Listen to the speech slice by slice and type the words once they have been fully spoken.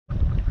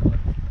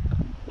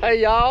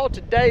Hey y'all,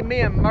 today me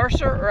and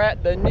Mercer are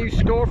at the new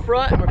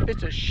storefront and we're fit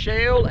to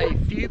shell a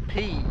few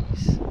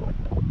peas.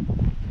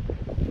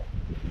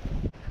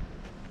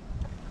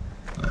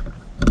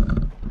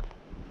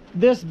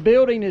 This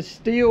building is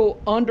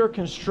still under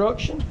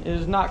construction. It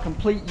is not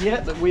complete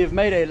yet, but we have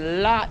made a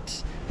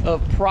lot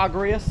of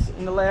progress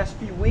in the last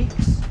few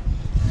weeks.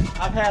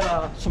 I've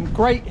had some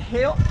great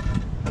help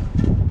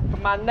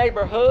from my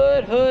neighbor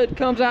Hood. Hood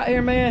comes out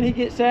here, man, he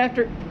gets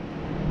after it.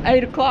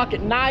 8 o'clock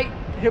at night,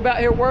 he'll be out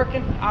here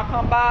working. I'll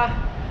come by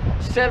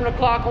 7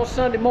 o'clock on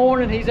Sunday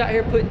morning. He's out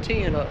here putting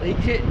tin up. He's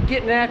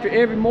getting after it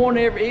every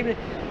morning, every evening.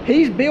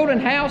 He's building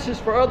houses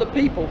for other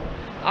people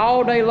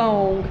all day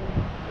long.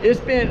 It's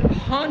been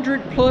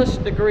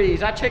 100+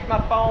 degrees. I checked my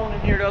phone in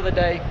here the other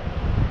day.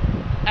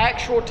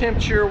 Actual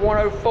temperature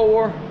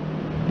 104.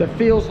 The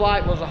feels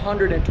like was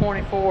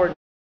 124.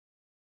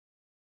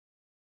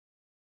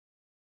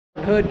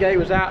 Hood Gay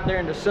was out there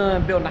in the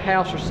sun building a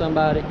house for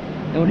somebody.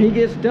 And when he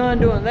gets done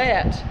doing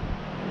that,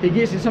 he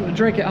gets him something to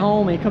drink at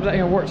home and he comes out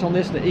here and works on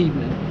this in the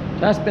evening. So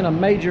that's been a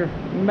major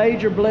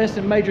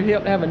blessing, major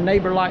help to have a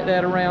neighbor like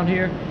that around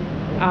here.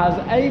 I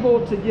was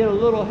able to get a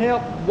little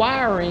help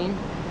wiring.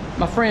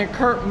 My friend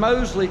Kurt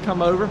Mosley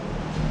come over.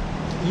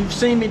 You've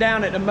seen me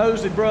down at the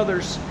Mosley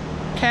Brothers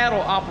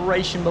cattle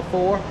operation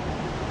before.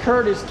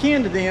 Kurt is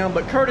kin to them,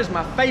 but Kurt is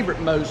my favorite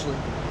Mosley.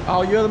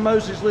 All you other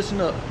Mosleys, listen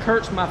up.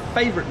 Kurt's my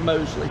favorite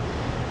Mosley.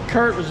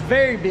 Kurt was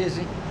very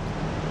busy.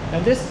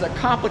 And this is a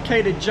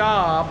complicated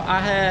job. I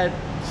had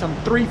some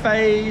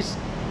 3-phase,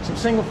 some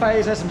single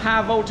phase, had some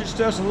high voltage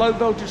stuff, some low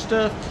voltage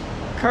stuff.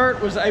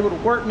 Kurt was able to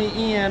work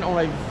me in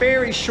on a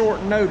very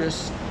short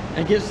notice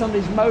and get some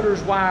of these motors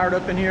wired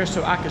up in here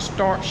so I could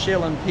start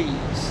shelling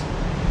peas.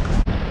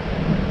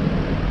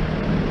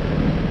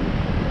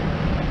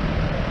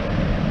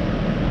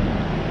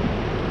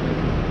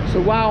 So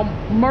while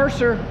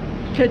Mercer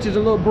catches a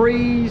little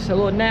breeze, a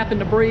little nap in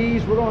the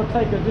breeze, we're gonna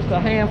take just a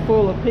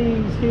handful of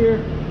peas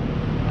here.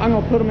 I'm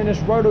gonna put them in this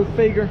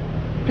roto-figure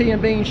pea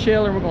and bean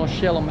sheller and we're gonna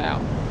shell them out.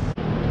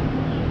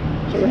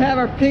 So we have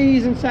our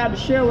peas inside the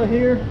sheller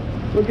here.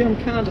 We'll get them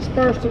kind of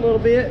dispersed a little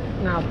bit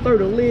and I'll throw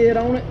the lid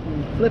on it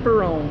and flip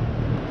her on.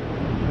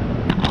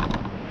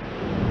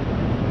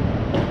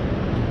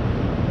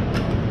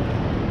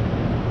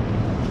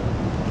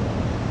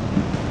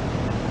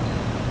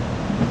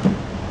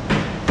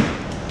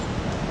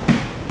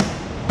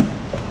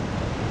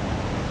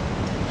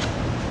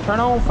 Turn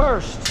on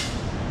first.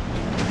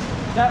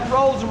 That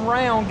rolls them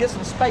around, gets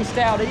them spaced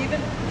out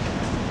even.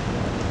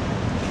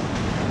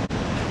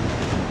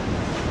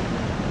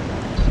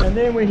 And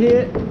then we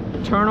hit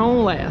turn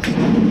on last.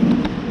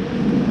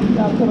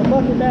 Gotta put a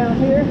bucket down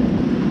here.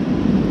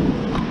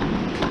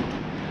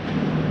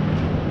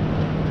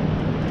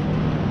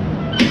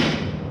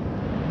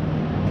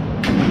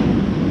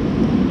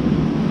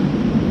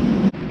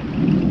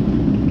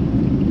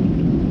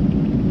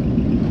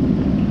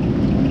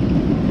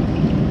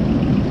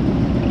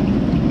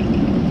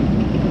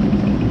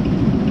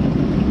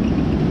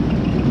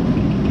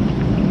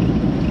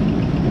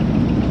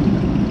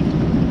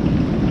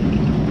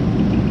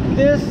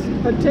 This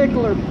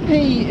particular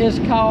pea is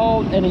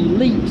called an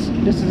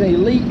elite. This is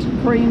elite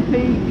cream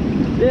pea.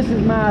 This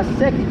is my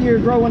 2nd year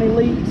growing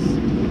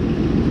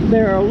elites.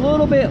 They're a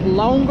little bit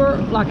longer,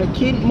 like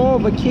more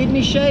of a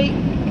kidney shape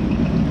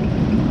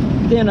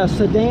than a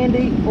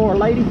sedandi or a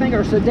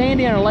ladyfinger. A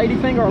sedandi and a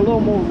ladyfinger are a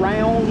little more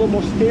round, a little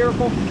more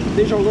spherical.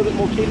 These are a little bit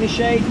more kidney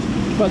shaped,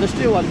 but they're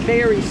still a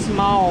very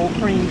small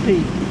cream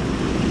pea.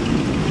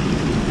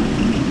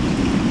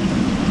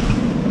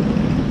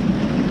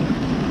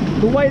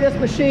 The way this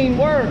machine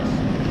works,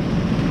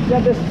 you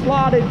have this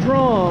slotted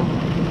drum.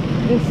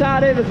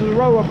 Inside it is a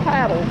row of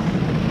paddles.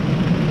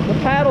 The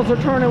paddles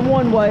are turning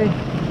one way,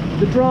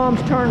 the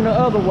drums turn the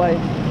other way.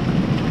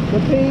 The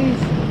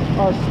peas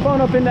are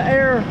spun up in the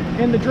air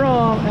in the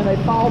drum and they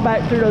fall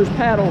back through those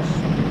paddles.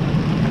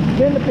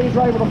 Then the peas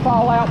are able to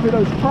fall out through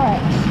those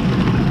cracks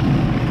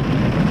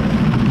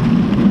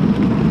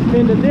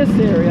into this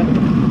area,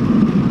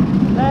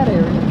 that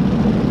area.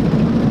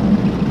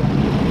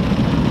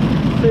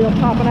 See them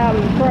popping out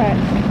of the cracks.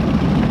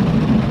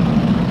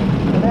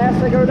 And as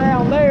they go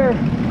down there,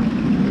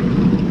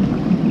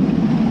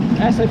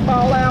 as they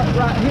fall out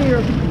right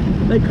here,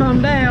 they come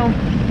down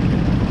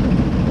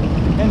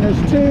and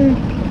there's 2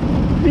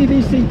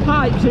 PVC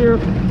pipes here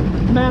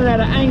mounted at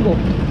an angle,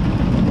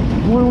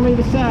 one on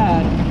either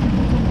side.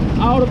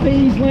 All the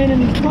peas went in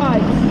these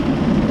pipes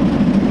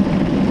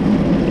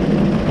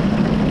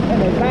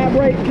and they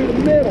vibrate to the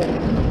middle.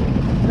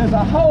 There's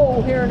a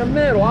hole here in the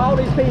middle. All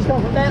these peas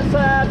come from that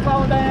side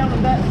falling down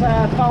and that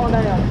side falling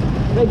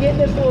down. They get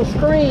this little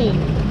screen,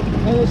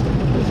 and the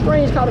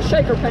screen is called a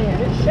shaker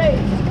pan. It shakes,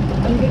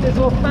 and you get this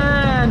little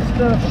fine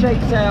stuff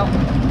shakes out.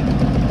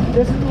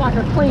 This is like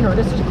a cleaner.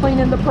 This is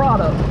cleaning the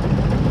product.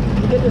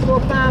 You get this little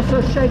fine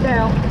stuff shake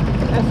out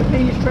as the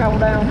peas travel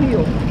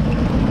downhill.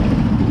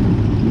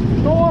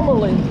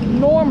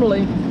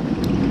 Normally,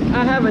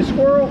 I have a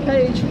squirrel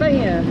cage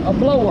fan, a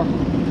blower,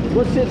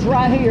 which sits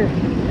right here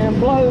and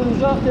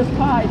blows up this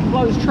pipe,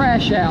 blows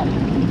trash out.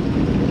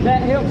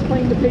 that helps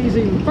clean the peas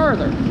even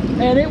further.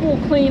 And it will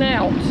clean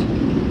out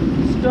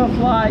stuff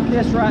like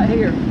this right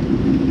here.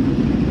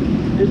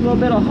 There's a little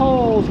bit of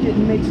holes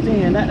getting mixed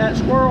in. That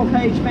squirrel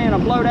cage fan will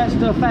blow that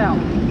stuff out.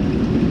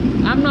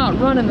 I'm not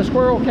running the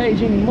squirrel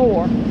cage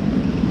anymore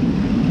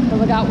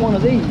because I got one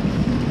of these.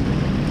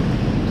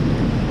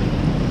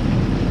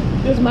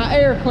 This is my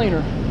air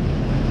cleaner.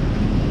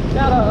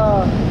 Got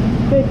a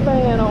big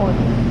fan on it.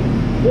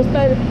 This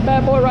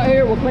bad boy right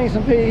here will clean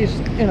some peas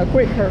in a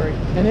quick hurry,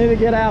 and it'll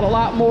get out a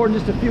lot more than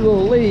just a few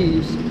little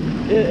leaves.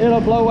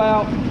 It'll blow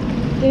out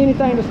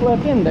anything that's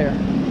left in there.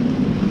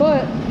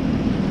 But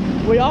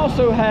we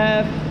also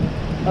have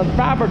a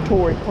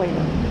vibratory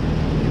cleaner.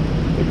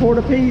 We pour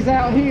the peas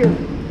out here.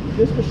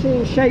 This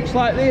machine shakes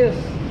like this.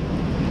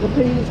 The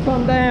peas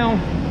come down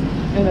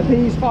and the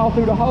peas fall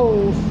through the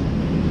holes.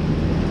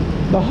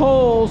 The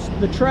holes,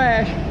 the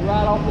trash,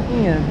 right off the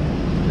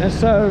end. And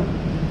so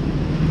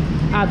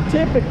I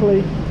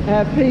typically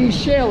have peas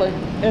shelling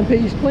and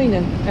peas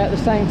cleaning at the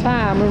same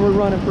time when we're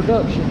running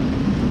production.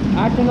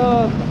 I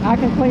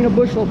can clean a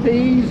bushel of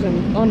peas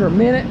in under a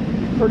minute,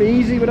 pretty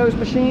easy with those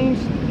machines.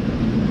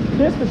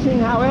 This machine,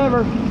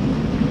 however,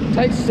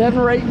 takes 7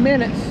 or 8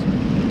 minutes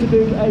to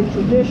do a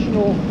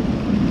traditional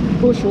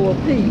bushel of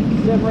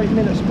peas, 7 or 8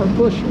 minutes per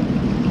bushel.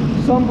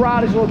 Some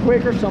varieties a little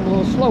quicker, some a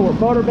little slower.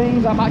 Butter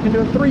beans, I might can do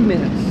in 3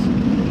 minutes.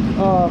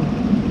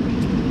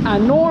 I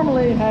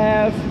normally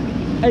have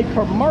a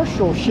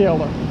commercial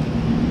sheller.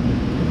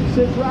 It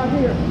sits right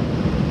here.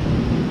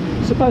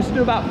 It's supposed to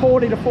do about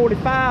 40 to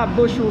 45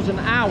 bushels an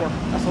hour.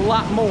 That's a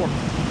lot more.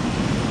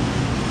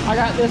 I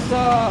got this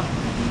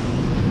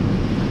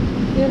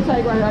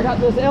intake right here. I got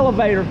this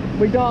elevator.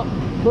 We dump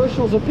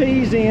bushels of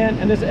peas in,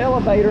 and this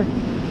elevator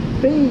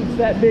feeds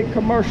that big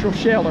commercial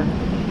sheller.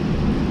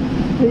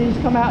 Peas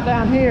come out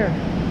down here,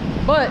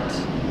 but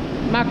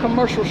my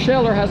commercial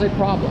sheller has a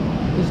problem.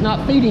 It's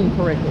not feeding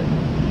correctly.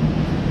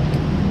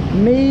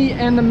 Me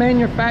and the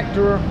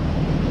manufacturer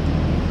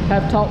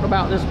have talked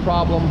about this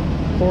problem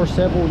for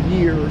several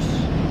years,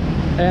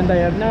 and they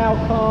have now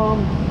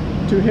come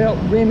to help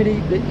remedy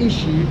the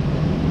issue.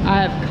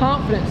 I have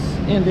confidence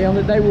in them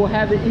that they will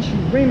have the issue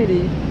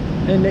remedied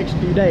in the next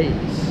few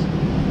days.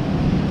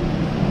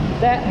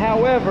 That,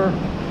 however,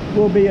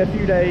 will be a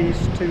few days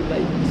too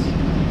late.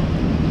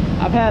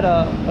 I've had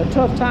a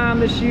tough time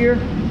this year.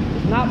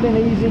 It's not been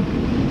easy.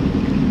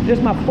 This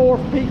is my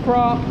 4th pea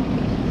crop.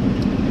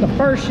 The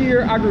first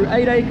year I grew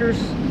 8 acres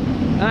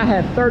and I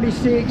had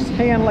 36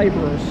 hand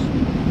laborers.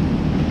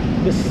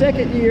 The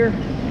second year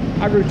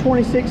I grew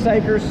 26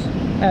 acres,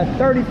 had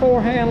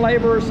 34 hand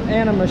laborers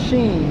and a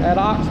machine at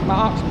my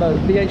ox boat,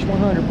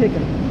 BH100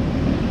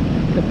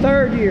 picking. The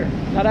third year,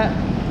 now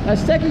that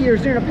second year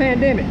is during a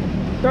pandemic.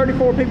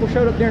 34 people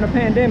showed up during a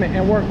pandemic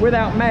and worked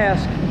without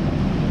mask.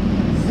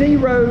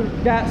 0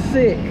 got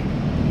sick.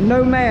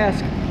 No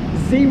mask.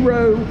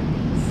 0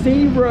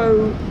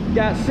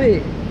 got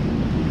sick.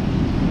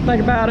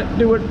 Think about it.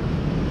 Do it.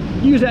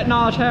 Use that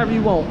knowledge however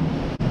you want.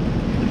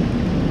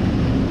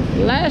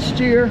 Last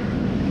year,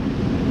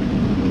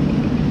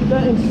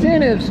 the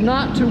incentives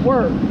not to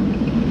work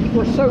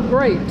were so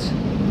great,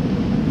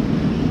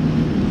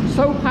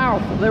 so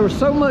powerful. There was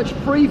so much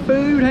free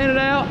food handed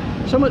out,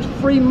 so much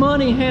free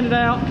money handed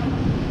out.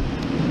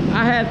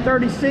 I had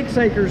 36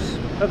 acres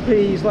of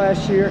peas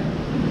last year.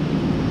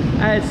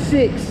 I had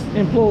 6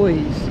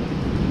 employees,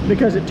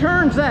 because it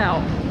turns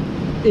out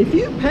if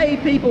you pay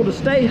people to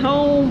stay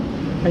home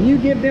and you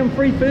give them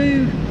free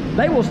food,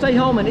 they will stay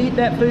home and eat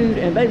that food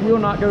and they will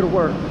not go to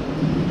work.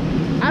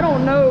 I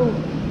don't know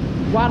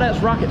why that's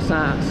rocket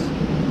science,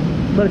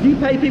 but if you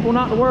pay people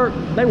not to work,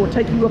 they will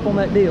take you up on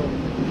that deal.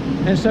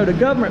 And so the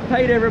government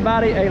paid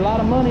everybody a lot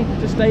of money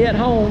to stay at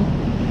home.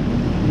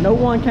 No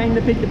one came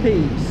to pick the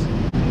peas.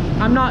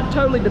 I'm not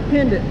totally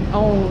dependent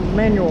on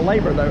manual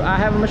labor though. I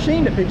have a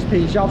machine that picks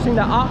peas. Y'all seen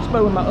that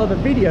oxbow in my other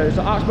videos.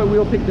 The oxbow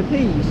will pick the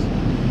peas.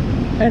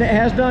 And it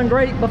has done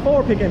great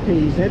before picking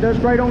peas. It does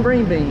great on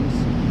green beans.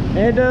 And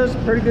it does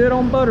pretty good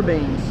on butter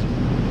beans.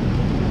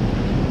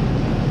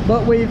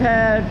 But we've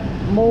had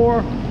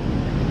more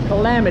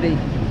calamity,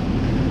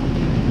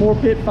 more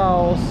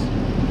pitfalls.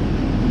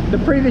 The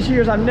previous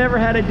years, I've never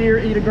had a deer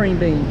eat a green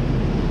bean.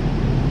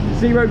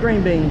 0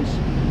 green beans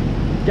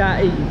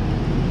got eaten.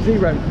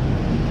 0.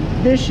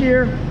 This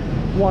year,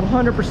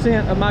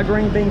 100% of my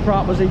green bean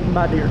crop was eaten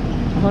by deer.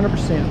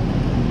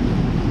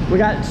 100%. We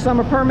got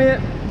summer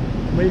permit.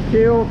 We've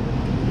killed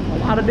a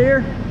lot of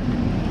deer.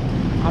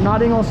 I'm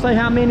not even gonna say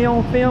how many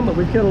on film, but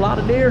we've killed a lot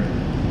of deer.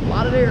 A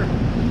lot of deer.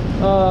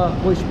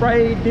 We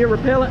sprayed deer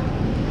repellent.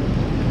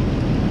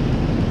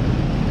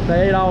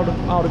 They ate all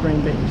the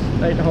green beans.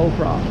 They ate the whole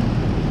crop.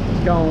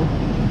 It's gone.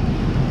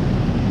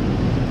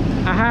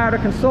 I hired a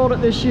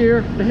consultant this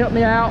year to help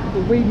me out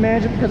with weed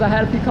management because I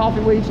had a few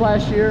coffee weeds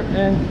last year,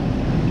 and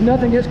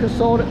nothing gets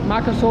consultant.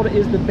 My consultant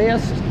is the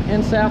best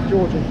in South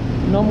Georgia.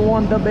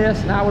 #1, the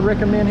best, and I would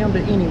recommend him to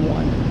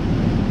anyone.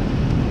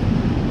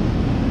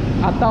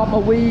 I thought my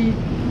weed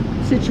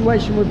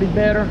situation would be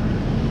better,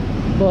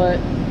 but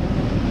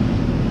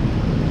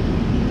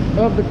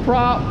of the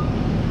crop,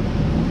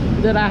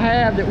 that I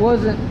have that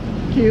wasn't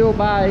killed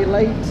by a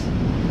late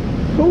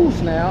cool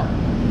snout.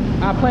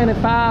 I planted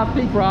 5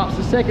 pea crops.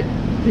 The second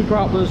pea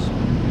crop was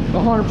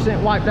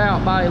 100% wiped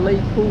out by a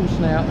late cool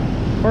snout.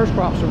 First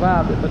crop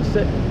survived it, but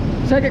the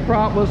second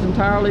crop was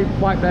entirely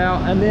wiped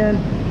out. And then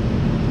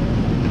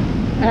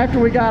after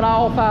we got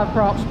all 5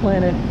 crops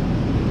planted,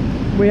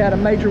 we had a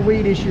major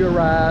weed issue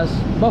arise.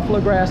 Buffalo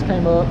grass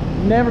came up,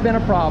 never been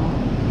a problem.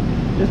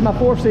 This is my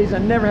 4th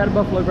season, I never had a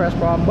buffalo grass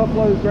problem.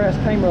 Buffalo grass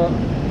came up.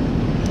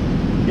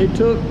 It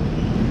took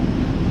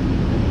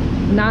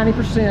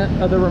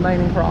 90% of the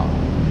remaining crop.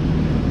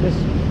 This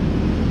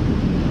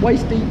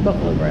waist deep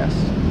buffalo grass.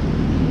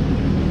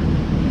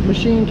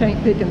 Machine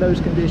can't pick in those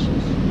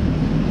conditions.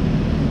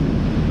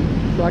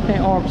 So I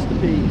can't harvest the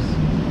peas.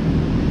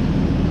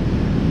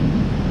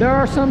 There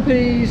are some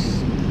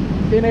peas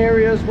in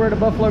areas where the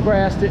buffalo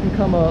grass didn't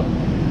come up.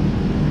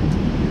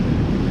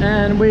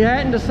 And we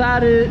hadn't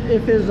decided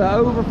if it's an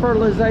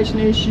over-fertilization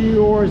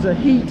issue or is a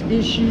heat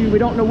issue. We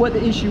don't know what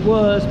the issue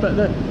was, but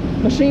the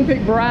machine pick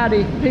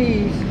variety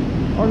peas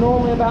are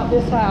normally about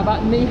this high,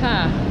 about knee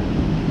high,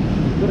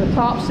 with a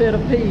top set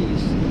of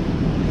peas.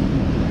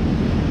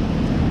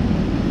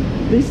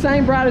 These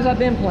same varieties I've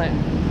been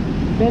planting,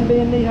 been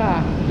being knee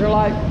high, they're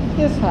like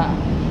this high.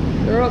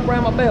 They're up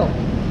around my belt.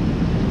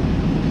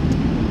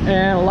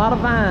 And a lot of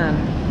vine.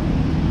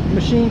 The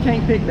machine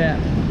can't pick that.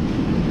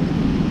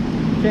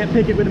 Can't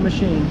pick it with a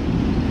machine.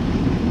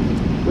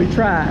 We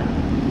tried.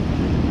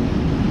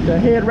 The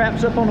head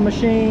wraps up on the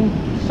machine,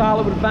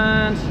 solid with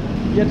vines.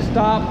 You have to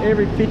stop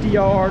every 50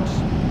 yards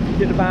to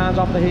get the vines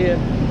off the head.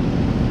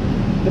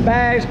 The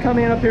bags come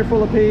in up here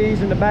full of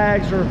peas, and the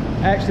bags are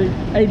actually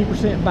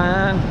 80%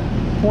 vine,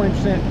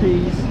 20%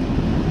 peas.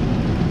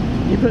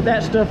 You put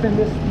that stuff in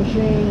this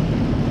machine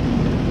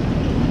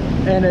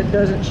and it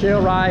doesn't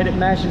shell right, it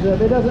mashes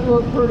up. It doesn't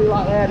look pretty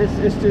like that.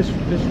 It's just,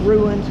 it's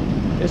ruined,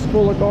 it's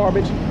full of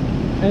garbage.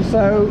 And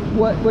so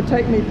what would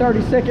take me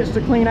 30 seconds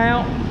to clean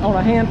out on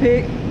a hand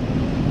pick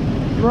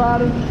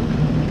variety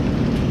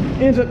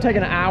ends up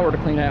taking an hour to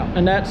clean out.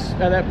 And that's,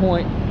 at that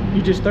point,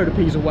 you just throw the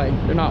peas away.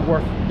 They're not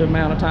worth the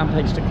amount of time it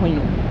takes to clean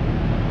them.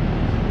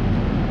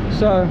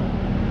 So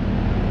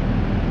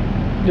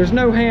there's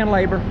no hand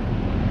labor.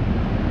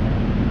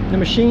 The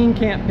machine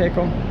can't pick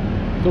them.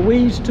 The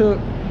weeds took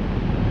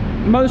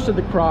most of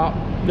the crop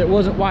that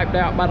wasn't wiped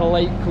out by the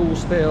late cool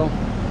spell.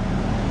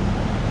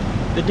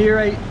 The deer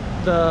ate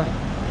the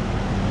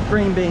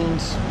green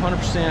beans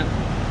 100%.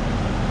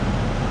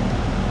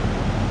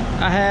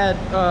 I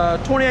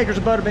had 20 acres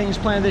of butter beans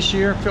planted this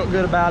year. Felt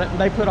good about it.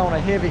 They put on a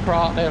heavy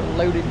crop. They were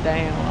loaded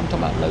down. I'm talking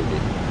about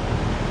loaded.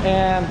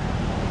 And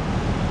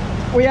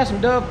we had some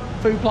dove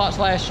food plots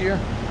last year.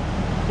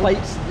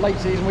 Late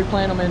season. We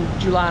planted them in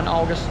July and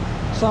August.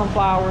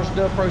 Sunflowers,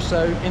 dove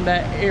proso in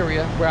that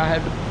area where I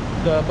had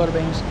the butter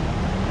beans.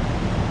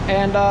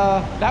 And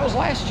that was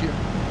last year.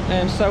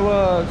 And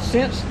so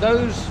since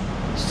those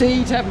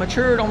seeds have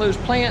matured on those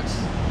plants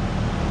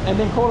and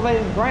been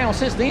cultivated in the ground,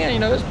 since then, you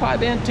know, it's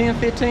probably been 10,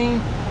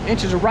 15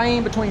 inches of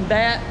rain between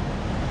that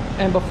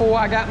and before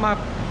I got my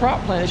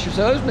crop planted this year.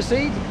 So those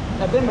seeds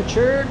have been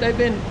matured, they've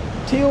been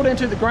tilled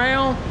into the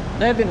ground,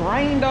 they've been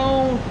rained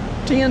on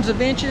tens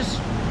of inches.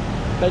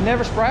 They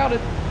never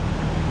sprouted.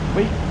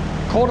 We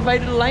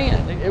cultivated the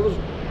land. It was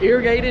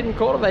irrigated and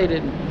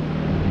cultivated.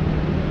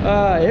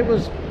 It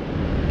was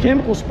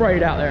chemical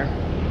sprayed out there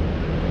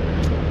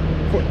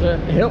to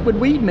help with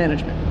weed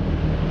management.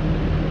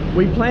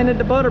 We planted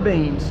the butter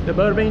beans. The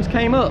butter beans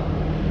came up.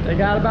 They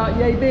got about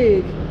yay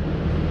big.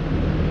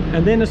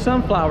 And then the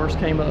sunflowers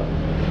came up.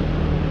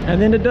 And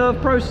then the dove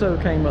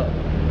proso came up.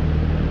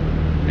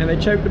 And they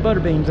choked the butter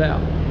beans out.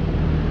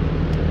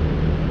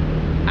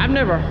 I've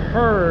never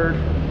heard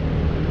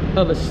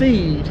of a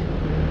seed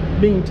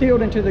being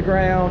tilled into the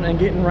ground and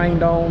getting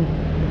rained on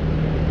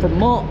for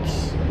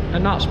months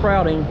and not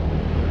sprouting,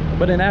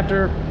 but then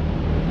after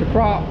the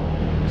crop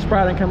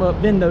sprouting come up,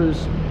 then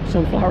those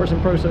sunflowers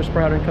and proso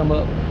sprouting come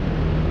up.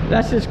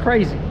 That's just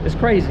crazy. It's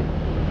crazy.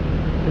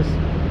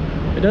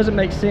 It doesn't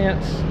make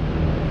sense.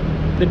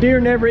 The deer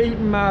never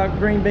eaten my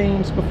green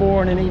beans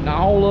before and then eating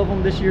all of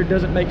them this year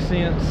doesn't make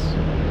sense.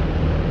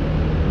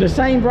 The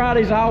same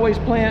varieties I always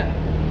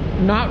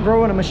plant, not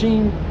growing a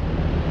machine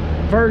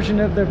version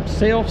of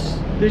themselves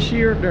this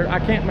year. I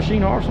can't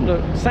machine harvest them.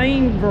 The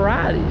same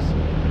varieties,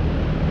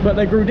 but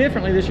they grew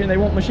differently this year and they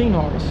won't machine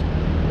harvest.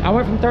 I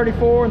went from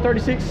 34 and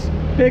 36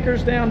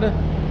 pickers down to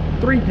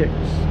 3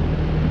 pickers.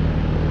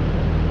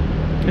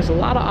 It's a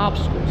lot of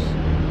obstacles.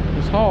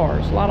 It's hard.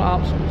 It's a lot of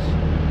obstacles.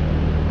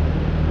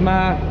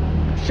 My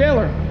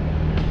sheller,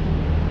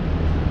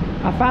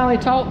 I finally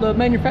taught the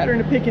manufacturer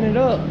into picking it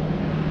up.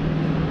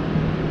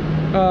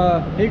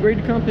 He agreed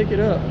to come pick it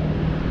up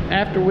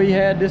after we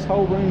had this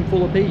whole room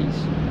full of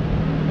peas.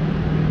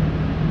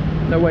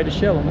 No way to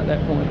shell them at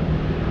that point.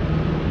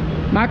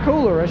 My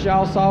cooler, as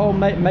y'all saw,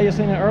 may have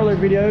seen in an earlier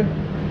video,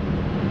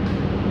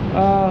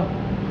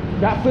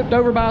 got flipped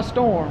over by a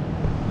storm.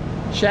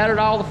 Shattered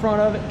all the front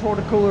of it, tore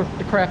the cooler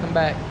to crap and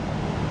back.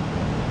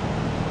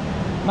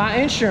 My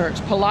insurance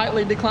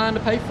politely declined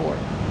to pay for it.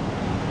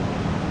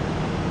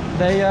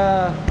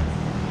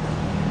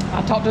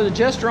 I talked to the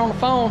jester on the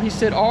phone. He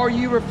said, "Are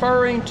you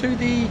referring to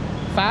the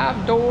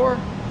 5-door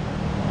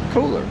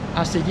cooler?"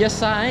 I said,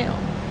 "Yes, I am."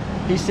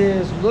 He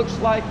says, "Looks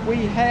like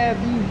we have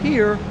you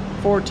here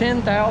for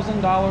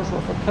 $10,000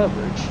 worth of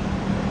coverage."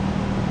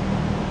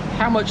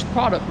 How much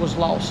product was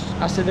lost?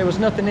 I said, "There was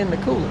nothing in the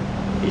cooler."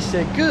 He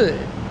said, "Good.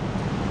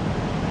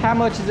 How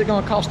much is it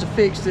going to cost to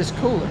fix this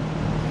cooler?"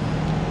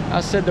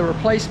 I said, "The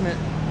replacement,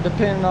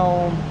 depending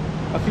on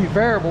a few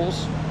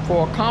variables,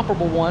 for a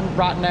comparable one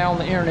right now on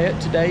the internet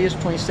today is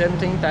between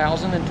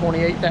 $17,000 and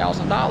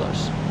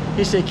 $28,000.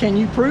 He said, "Can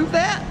you prove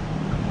that?"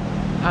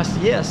 I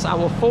said, "Yes, I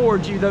will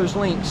forward you those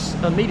links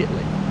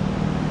immediately."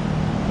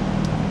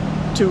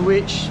 To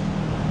which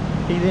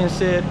he then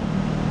said,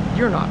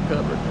 "You're not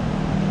covered."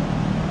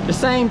 The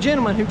same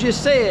gentleman who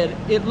just said,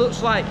 "It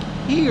looks like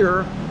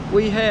here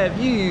we have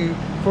you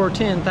for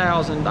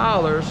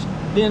 $10,000,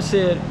 then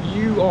said,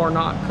 "You are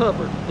not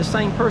covered." The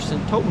same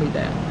person told me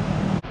that.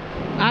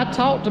 I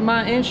talked to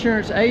my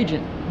insurance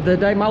agent the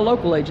day, my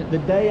local agent, the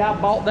day I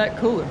bought that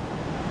cooler,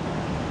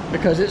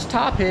 because it's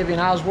top heavy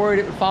and I was worried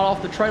it would fall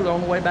off the trailer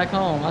on the way back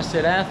home. I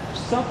said, "If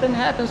something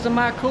happens to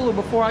my cooler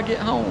before I get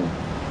home,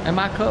 am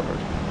I covered?"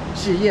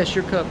 She said, "Yes,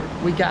 you're covered.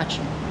 We got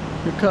you.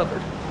 You're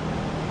covered."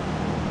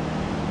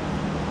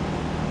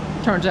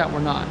 Turns out we're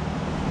not.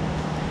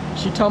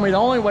 She told me the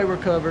only way we're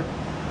covered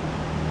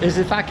is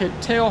if I could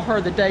tell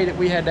her the day that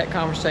we had that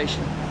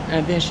conversation,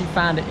 and then she'd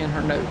find it in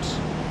her notes.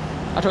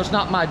 I told her it's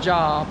not my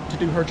job to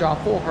do her job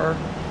for her,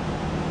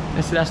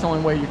 and so that's the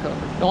only way you're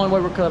covered. The only way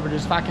we're covered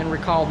is if I can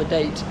recall the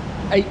date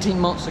 18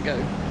 months ago.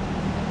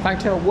 If I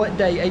can tell what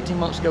day 18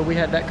 months ago we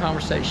had that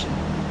conversation,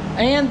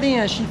 and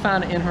then she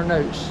find it in her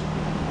notes.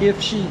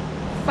 If she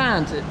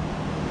finds it,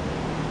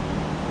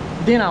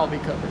 then I'll be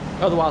covered.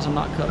 Otherwise, I'm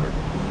not covered.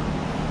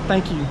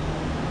 Thank you,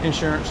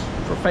 insurance,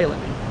 for failing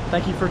me.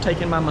 Thank you for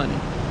taking my money.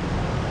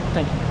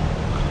 Thank you.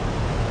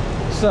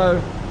 So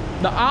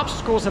the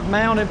obstacles have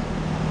mounted.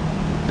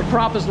 The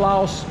crop is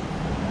lost.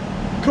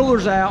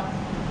 Cooler's out.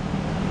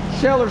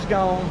 Sheller's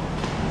gone.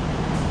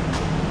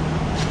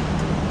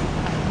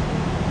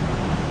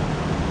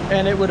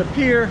 And it would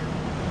appear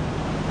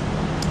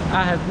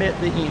I have met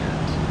the end.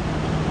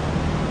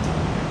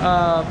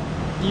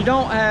 You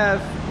don't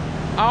have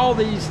all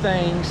these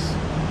things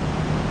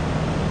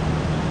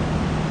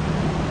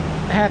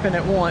happen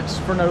at once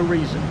for no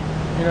reason.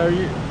 You know,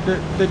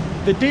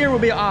 the deer will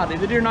be odd.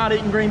 The deer not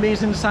eating green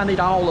beans and decide to eat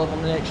all of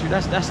them the next year.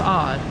 That's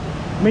odd.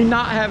 Me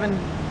not having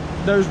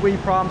those weed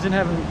problems and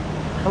having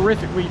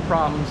horrific weed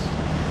problems.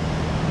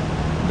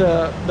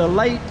 The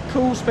late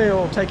cool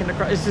spell taking the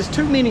crop. It's just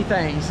too many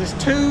things. It's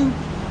too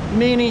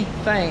many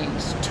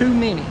things. Too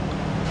many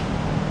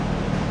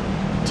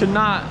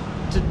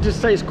to just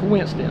say it's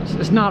coincidence.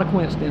 It's not a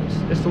coincidence.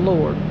 It's the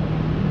Lord.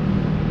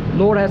 The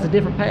Lord has a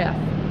different path.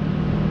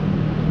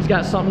 He's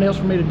got something else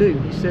for me to do.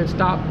 He said,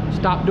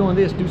 stop doing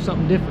this, do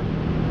something different.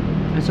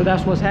 And so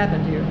that's what's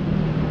happened here.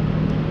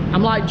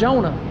 I'm like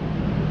Jonah.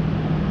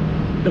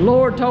 The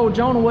Lord told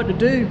Jonah what to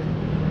do.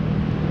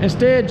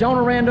 Instead,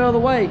 Jonah ran the other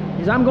way.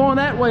 He said, "I'm going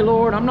that way,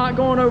 Lord. I'm not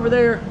going over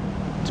there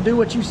to do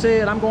what you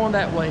said. I'm going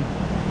that way."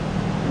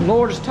 The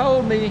Lord has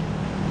told me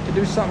to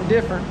do something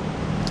different,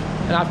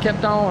 and I've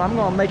kept on. I'm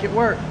going to make it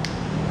work.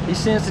 He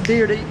sends the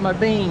deer to eat my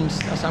beans.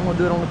 I said, "I'm going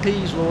to do it on the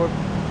peas, Lord."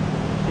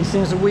 He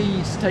sends the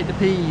weeds to take the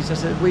peas. I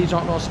said, "The weeds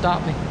aren't going to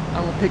stop me.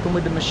 I'm going to pick them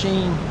with the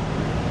machine."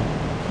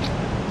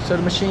 So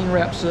the machine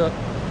wraps up.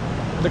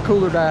 The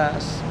cooler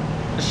dies.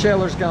 The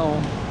sheller's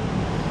gone.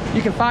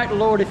 You can fight the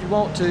Lord if you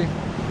want to,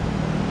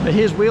 but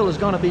His will is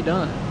going to be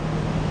done.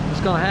 It's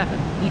going to happen.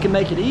 You can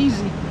make it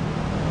easy.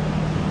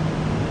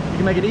 You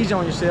can make it easy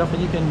on yourself,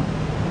 and you can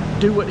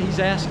do what He's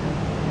asking,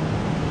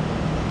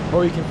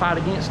 or you can fight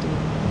against Him.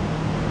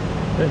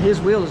 But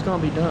His will is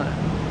going to be done,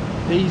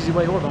 the easy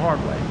way or the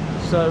hard way.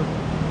 So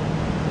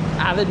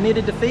I've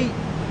admitted defeat.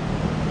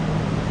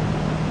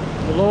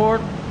 The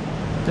Lord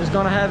is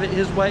going to have it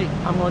His way.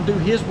 I'm going to do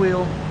His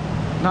will,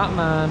 not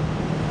mine.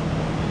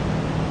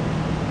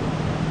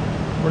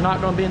 We're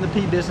not going to be in the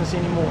pea business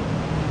anymore.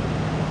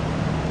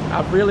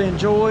 I've really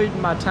enjoyed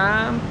my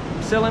time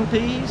selling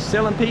peas.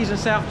 Selling peas in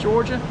South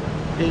Georgia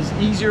is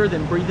easier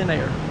than breathing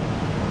air.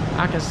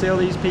 I can sell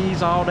these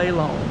peas all day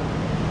long.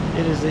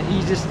 It is the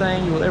easiest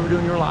thing you will ever do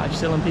in your life,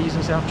 selling peas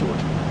in South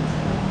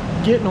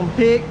Georgia. Getting them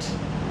picked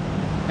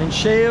and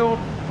shelled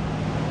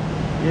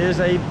is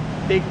a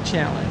big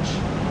challenge.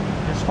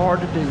 It's hard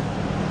to do.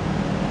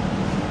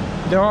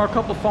 There are a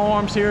couple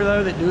farms here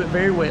though that do it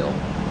very well,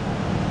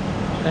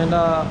 and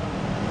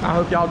I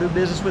hope y'all do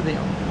business with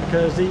them,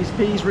 because these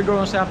peas we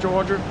grow in South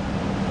Georgia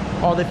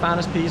are the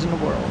finest peas in the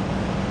world.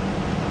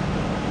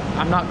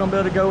 I'm not going to be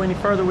able to go any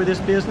further with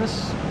this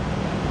business.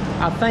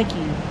 I thank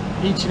you,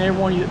 each and every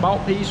one of you that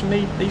bought peas from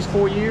me these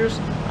 4 years.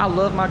 I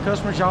love my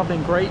customers. Y'all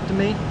been great to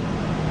me.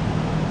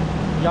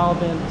 Y'all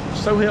been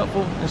so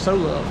helpful and so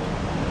loved.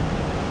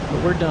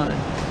 But we're done.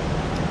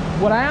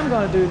 What I am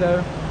going to do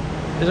though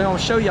is I'm going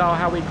to show y'all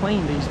how we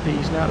clean these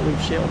peas now that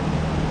we've shelled them.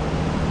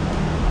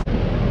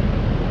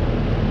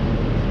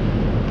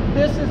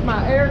 This is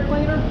my air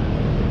cleaner.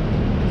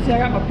 See, I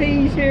got my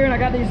peas here and I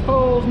got these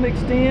hulls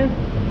mixed in.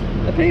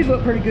 The peas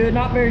look pretty good,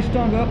 not very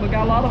stung up, but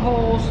got a lot of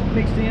hulls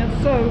mixed in.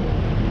 So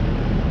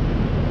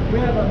we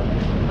have a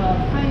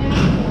fan,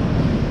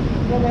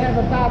 then we have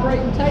a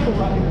vibrating table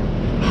right here.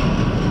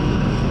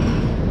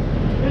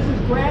 This is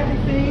gravity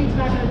feeds,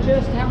 and I can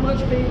adjust how much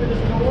feed to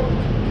this door.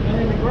 And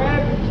then the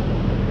gravity,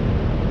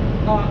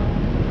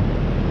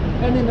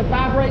 and then the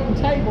vibrating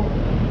table,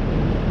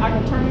 I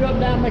can turn it up and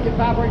down, make it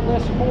vibrate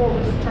less or more,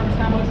 which determines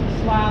how much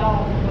will slide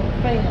off of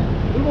the fan.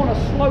 We want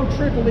to slow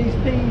trickle these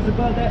peas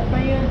above that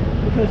fan,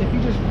 because if you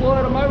just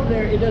flood them over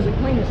there, it doesn't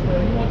clean as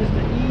well. You want just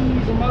to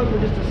ease them over,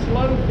 just a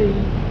slow feed,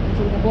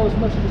 so we can blow as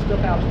much of this stuff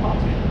out as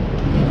possible.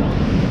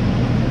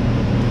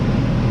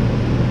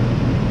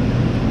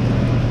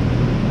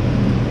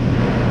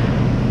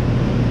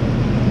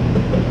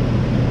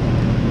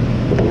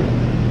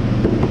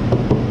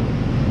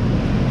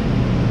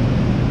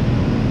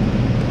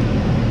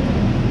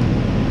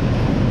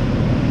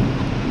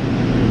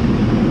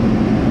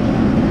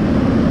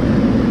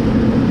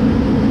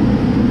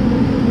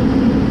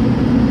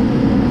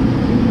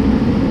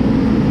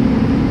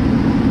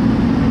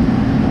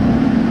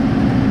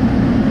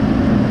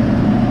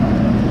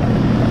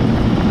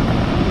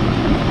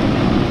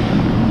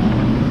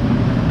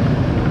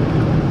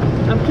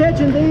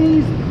 Catching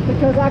these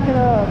because I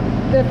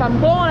can, if I'm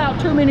blowing out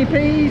too many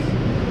peas,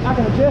 I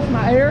can adjust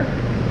my air,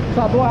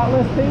 so I blow out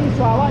less peas.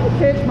 So I like to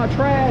catch my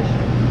trash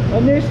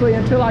initially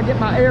until I get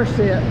my air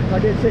set. I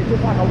get set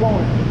just like I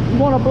want it. You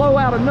want to blow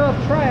out enough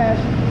trash,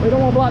 but you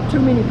don't want to blow out too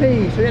many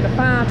peas, so you have to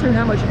fine tune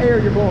how much air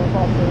you're blowing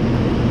across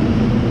there.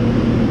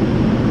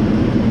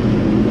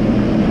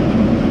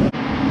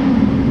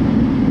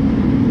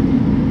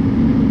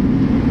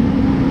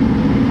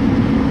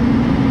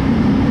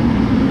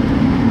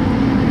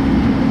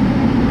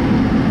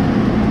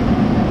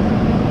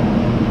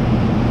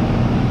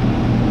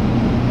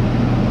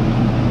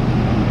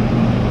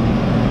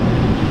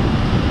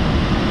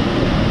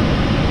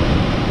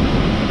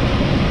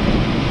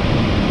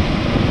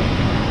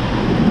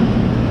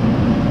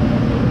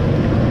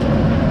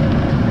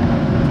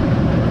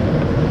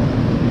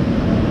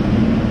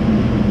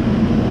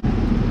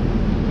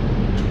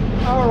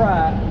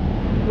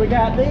 We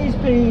got these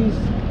peas,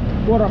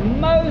 what are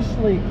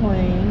mostly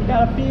clean,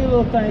 got a few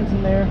little things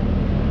in there.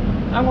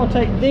 I'm going to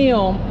take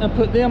them and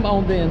put them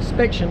on the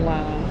inspection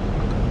line.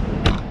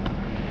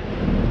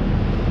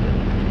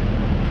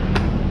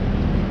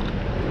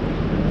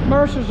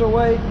 Mercer's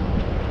away.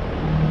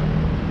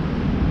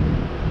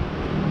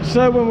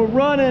 So when we're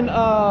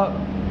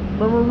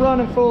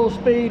running full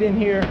speed in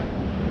here,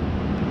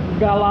 we've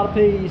got a lot of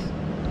peas.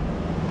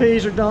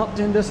 Peas are dumped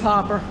in this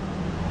hopper,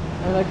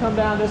 and they come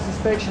down this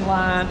inspection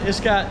line. It's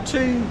got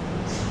 2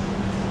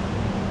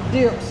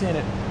 dips in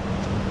it.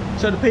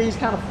 So the peas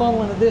kind of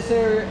funnel into this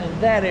area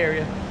and that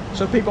area.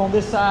 So people on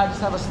this side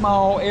just have a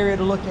small area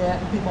to look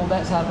at, and people on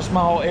that side have a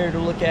small area to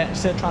look at.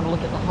 Instead of trying to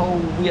look at the whole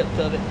width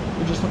of it,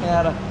 we're just looking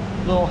at a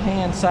little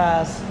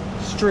hand-sized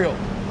strip.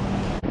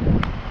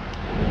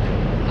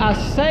 I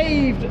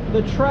saved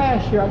the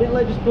trash here. I didn't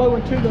let it just blow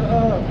into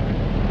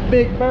the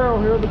big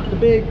barrel here, the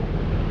big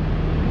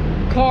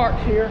cart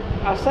here.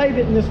 I saved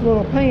it in this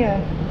little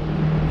pan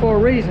for a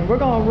reason. We're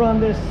gonna run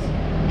this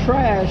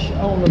trash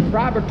on the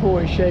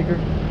vibratory shaker,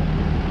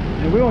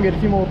 and we're gonna get a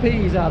few more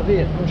peas out of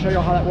it. I'm gonna show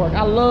y'all how that works.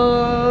 I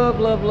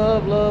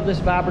love this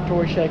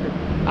vibratory shaker.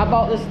 I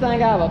bought this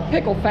thing out of a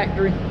pickle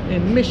factory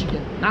in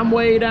Michigan. I'm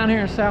way down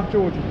here in South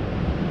Georgia.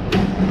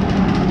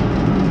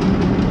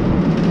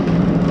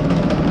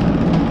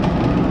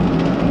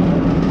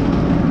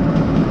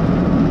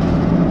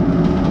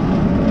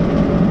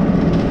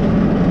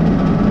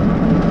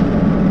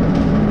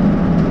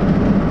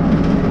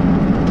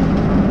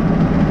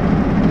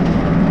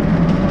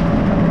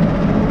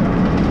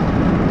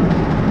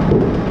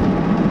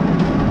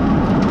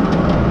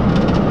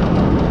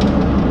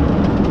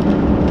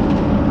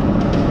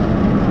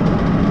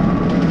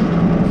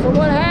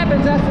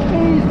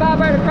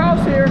 Vibrate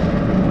across here,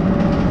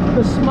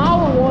 the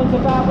smaller ones will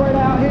vibrate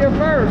out here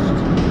first.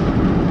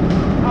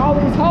 All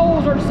these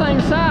holes are the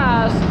same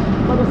size,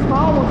 but the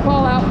small ones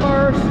fall out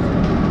first.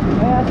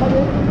 As I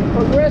get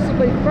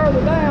progressively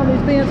further down,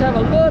 these bins have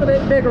a little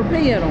bit bigger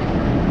pea in them.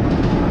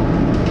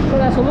 So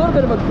that's a little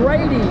bit of a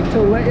grading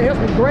tool. It helps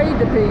me grade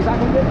the peas. I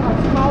can get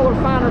a smaller,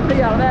 finer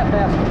pea out of that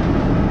basket.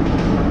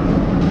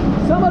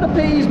 Some of the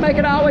peas make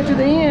it all the way to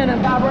the end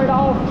and vibrate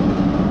off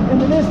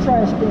into this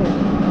trash bin.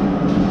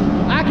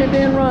 I can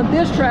then run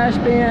this trash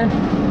bin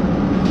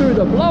through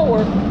the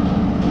blower,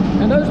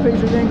 and those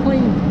peas are then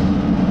clean,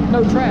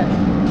 no trash.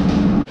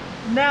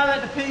 Now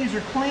that the peas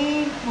are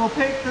clean, we'll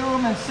pick through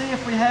them and see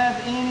if we have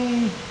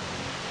any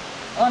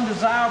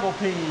undesirable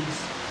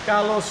peas.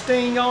 Got a little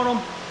sting on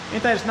them.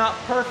 Anything that's not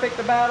perfect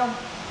about them,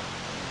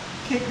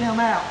 kick them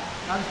out.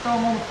 I just throw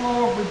them on the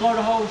floor, we blow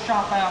the whole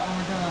shop out when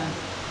we're done.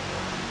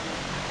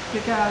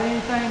 Pick out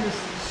anything that's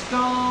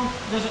stung,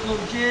 doesn't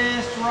look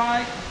just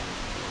right.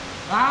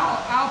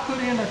 I'll put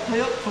in a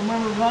clip from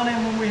when we're running,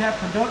 when we have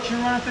production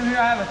running through here.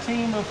 I have a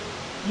team of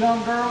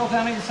young girls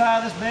down either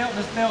side of this belt.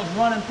 This belt's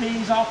running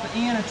peas off the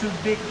end into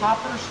big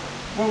hoppers,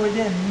 where we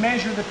then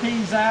measure the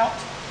peas out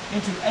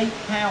into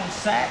 8-pound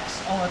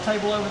sacks on a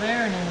table over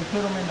there, and then we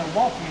put them in the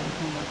walk-in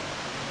cooler.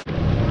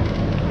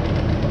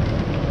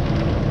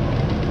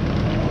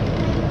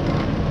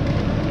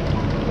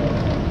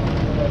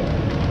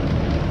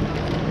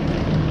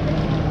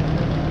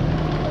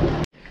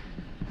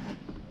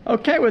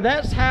 Okay, well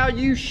that's how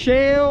you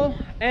shell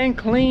and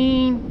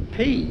clean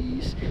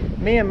peas.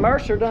 Me and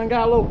Mercer done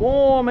got a little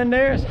warm in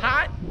there. It's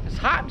hot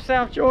in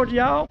South Georgia,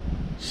 y'all.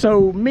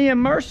 So me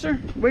and Mercer,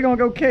 we're gonna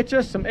go catch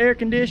us some air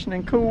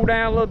conditioning, cool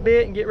down a little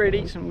bit, and get ready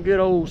to eat some good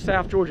old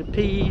South Georgia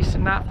peas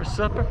tonight for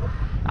supper.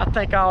 I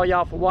thank all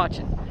y'all for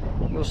watching.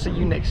 We'll see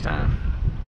you next time.